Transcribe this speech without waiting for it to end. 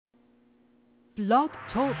Blog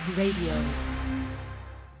Talk Radio.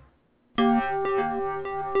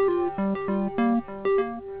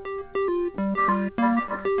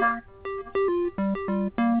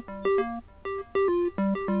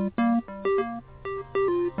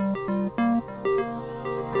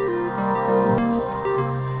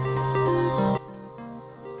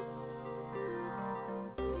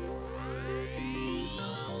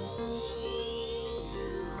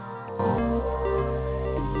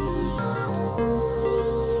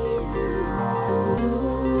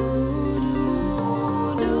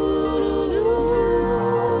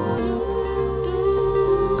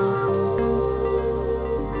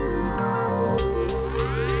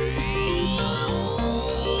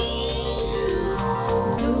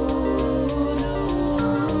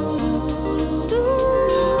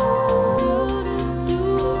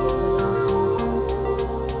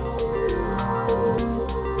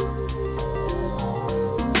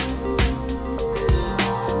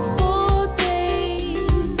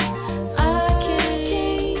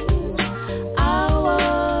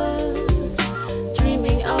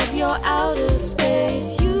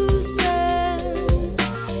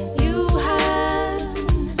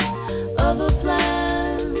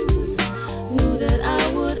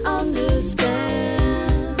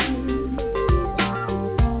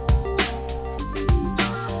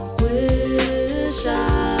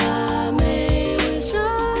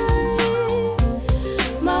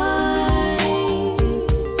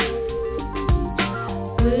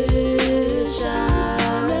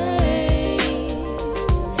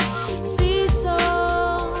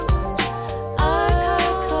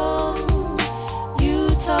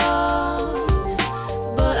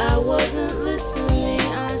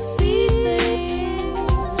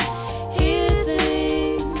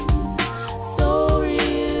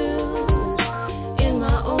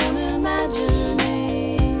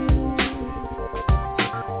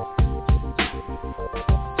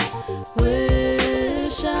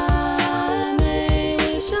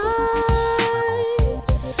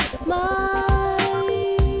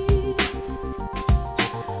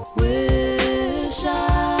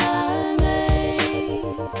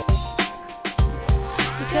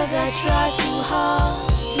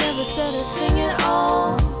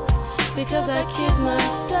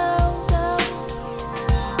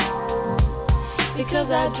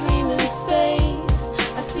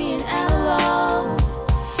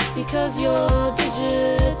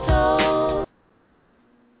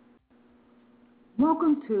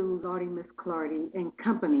 Welcome to Lardy, Clardy and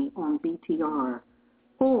Company on BTR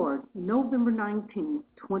for November 19th,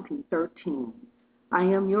 2013. I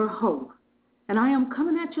am your host, and I am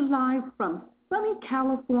coming at you live from sunny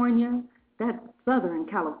California, that's Southern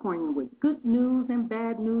California, with good news and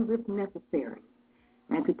bad news if necessary.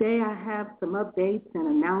 And today I have some updates and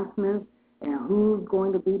announcements and who's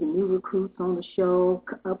going to be the new recruits on the show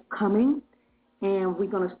upcoming. And we're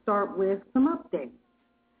going to start with some updates.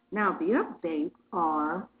 Now, the updates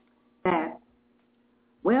are that,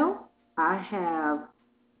 well, I have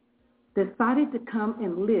decided to come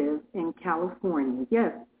and live in California.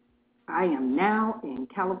 Yes, I am now in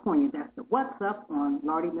California. That's the What's Up on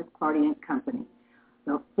Lardy, Clardy and Company.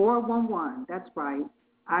 The 411, that's right.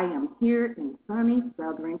 I am here in sunny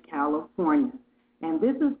Southern California. And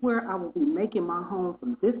this is where I will be making my home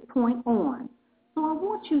from this point on. So I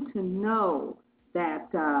want you to know that,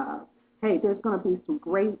 hey, there's going to be some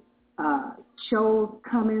great shows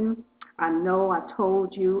coming. I know I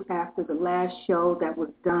told you after the last show that was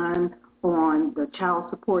done on the child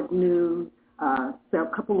support news a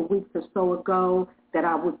couple of weeks or so ago that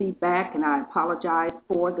I would be back, and I apologize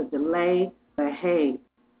for the delay. But, hey,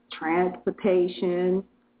 transportation,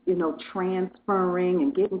 transferring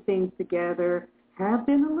and getting things together have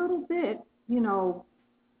been a little bit,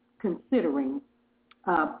 considering.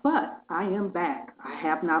 But I am back. I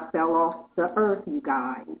have not fell off the earth, you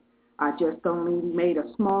guys. I just only made a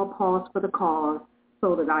small pause for the cause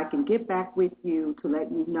so that I can get back with you to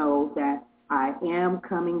let you know that I am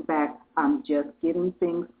coming back. I'm just getting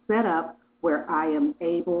things set up where I am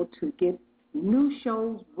able to get new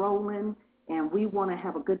shows rolling, and we want to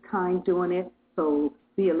have a good time doing it, so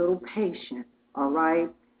be a little patient, all right?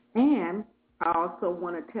 And I also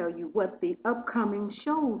want to tell you what the upcoming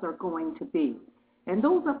shows are going to be. And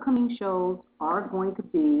those upcoming shows are going to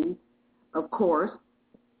be, of course,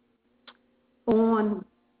 on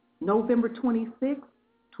November 26th,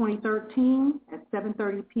 2013 at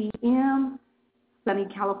 7:30 p.m., sunny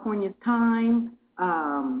California time.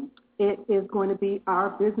 It is going to be Our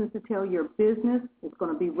Business to Tell Your Business. It's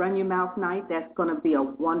going to be Run Your Mouth Night. That's going to be a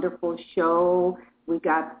wonderful show. We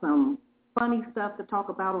got some funny stuff to talk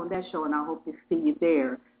about on that show, and I hope to see you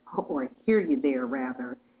there. or hear you there,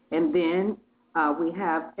 rather. And then we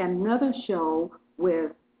have another show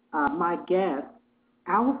with my guest,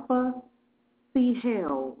 Alpha C.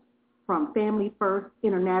 Hales from Family First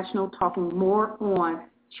International, talking more on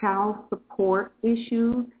child support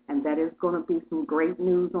issues, and that is going to be some great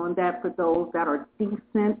news on that for those that are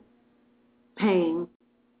decent paying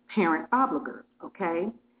parent obligors, okay?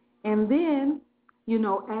 And then, you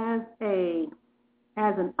know, as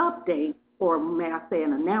an update, or may I say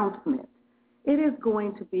an announcement, it is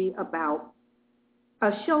going to be about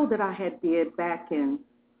a show that I had did back in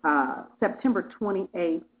September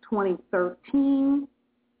 28, 2013,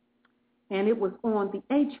 and it was on the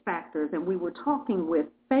H factors, and we were talking with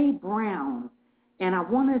Faye Brown, and I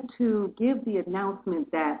wanted to give the announcement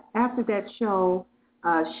that after that show,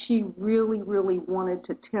 she really, really wanted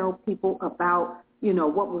to tell people about, you know,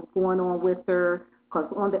 what was going on with her, because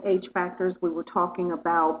on the H factors, we were talking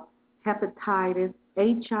about hepatitis,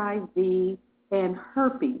 HIV, and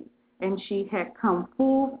herpes, and she had come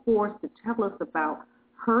full force to tell us about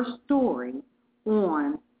her story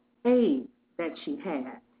on AIDS that she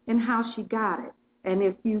had and how she got it. And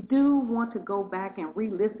if you do want to go back and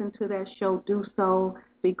re-listen to that show, do so,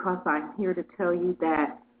 because I'm here to tell you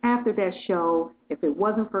that after that show, if it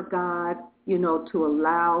wasn't for God, you know, to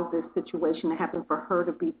allow this situation to happen for her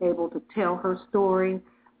to be able to tell her story,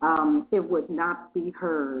 it would not be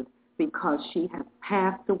heard, because she has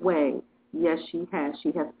passed away. Yes, she has.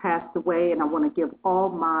 She has passed away, and I want to give all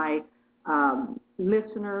my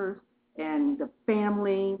listeners and the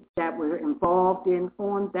family that were involved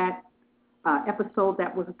on that episode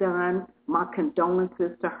that was done, my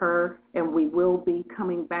condolences to her, and we will be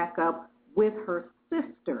coming back up with her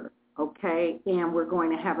sister, okay, and we're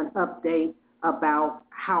going to have an update about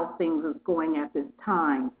how things are going at this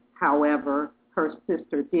time. However, her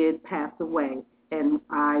sister did pass away, and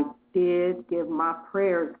I did give my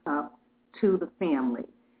prayers up to the family.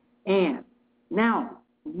 And now,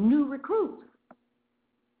 new recruits.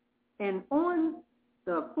 And on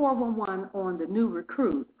the 411 on the new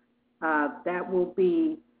recruits, that will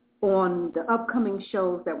be on the upcoming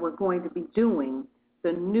shows that we're going to be doing.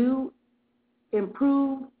 The new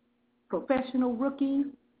improved professional rookies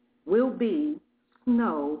will be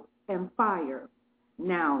Snow and Fire.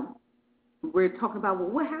 Now, we're talking about, well,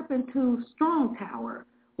 what happened to Strong Tower?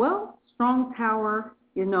 Well, Strong Tower,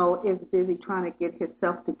 you know, is busy trying to get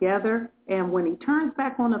himself together, and when he turns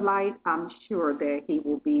back on the light, I'm sure that he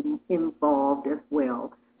will be involved as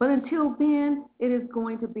well. But until then, it is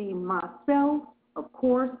going to be myself, of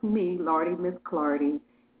course, me, Lardy, Miss Clardy,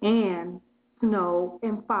 and Snow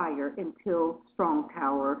and Fire until Strong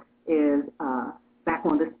Tower is back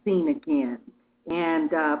on the scene again. And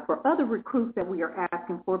for other recruits that we are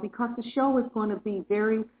asking for, because the show is going to be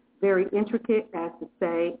very, very intricate, as to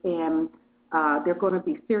say, and there are going to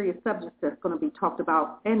be serious subjects that's going to be talked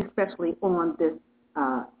about, and especially on this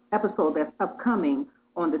episode that's upcoming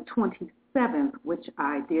on the 27th, which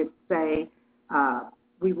I did say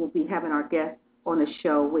we will be having our guest on the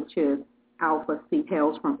show, which is Alpha C.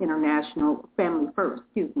 Hales from Family First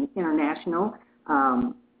International.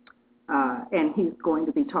 And he's going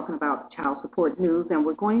to be talking about child support news, and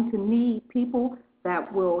we're going to need people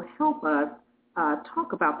that will help us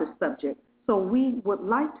talk about this subject. So we would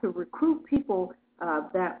like to recruit people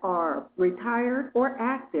that are retired or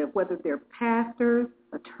active, whether they're pastors,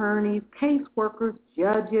 attorneys, caseworkers,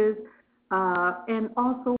 judges, and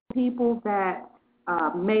also people that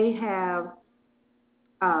may have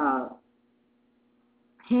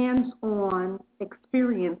hands-on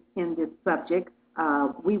experience in this subject.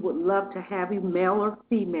 We would love to have you, male or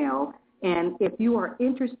female, and if you are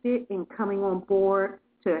interested in coming on board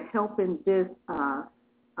to help in this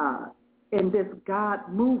God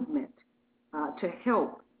movement to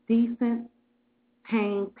help decent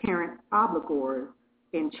paying parent obligors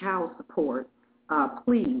in child support,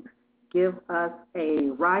 please give us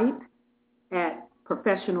a write at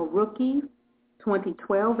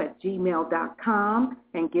professionalrookies2012@gmail.com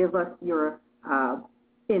and give us your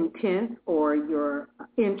intent or your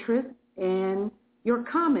interest and your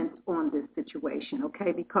comments on this situation,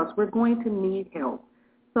 okay, because we're going to need help.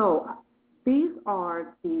 So these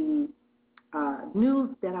are the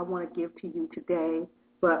news that I want to give to you today,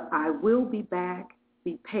 but I will be back.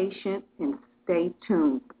 Be patient and stay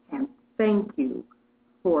tuned. And thank you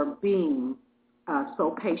for being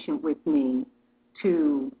so patient with me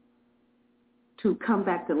to come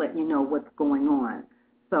back to let you know what's going on.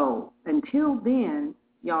 So until then,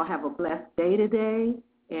 y'all have a blessed day today,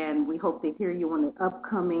 and we hope to hear you on the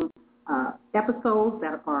upcoming episodes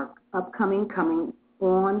that are coming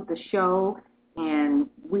on the show, and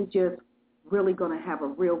we just really going to have a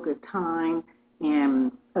real good time,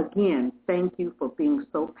 And again, thank you for being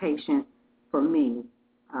so patient for me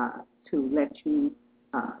to let you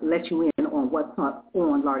in on what's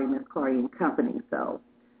on Lardy, Miss Clardy and Company. So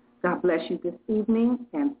God bless you this evening,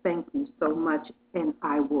 and thank you so much. And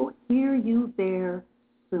I will hear you there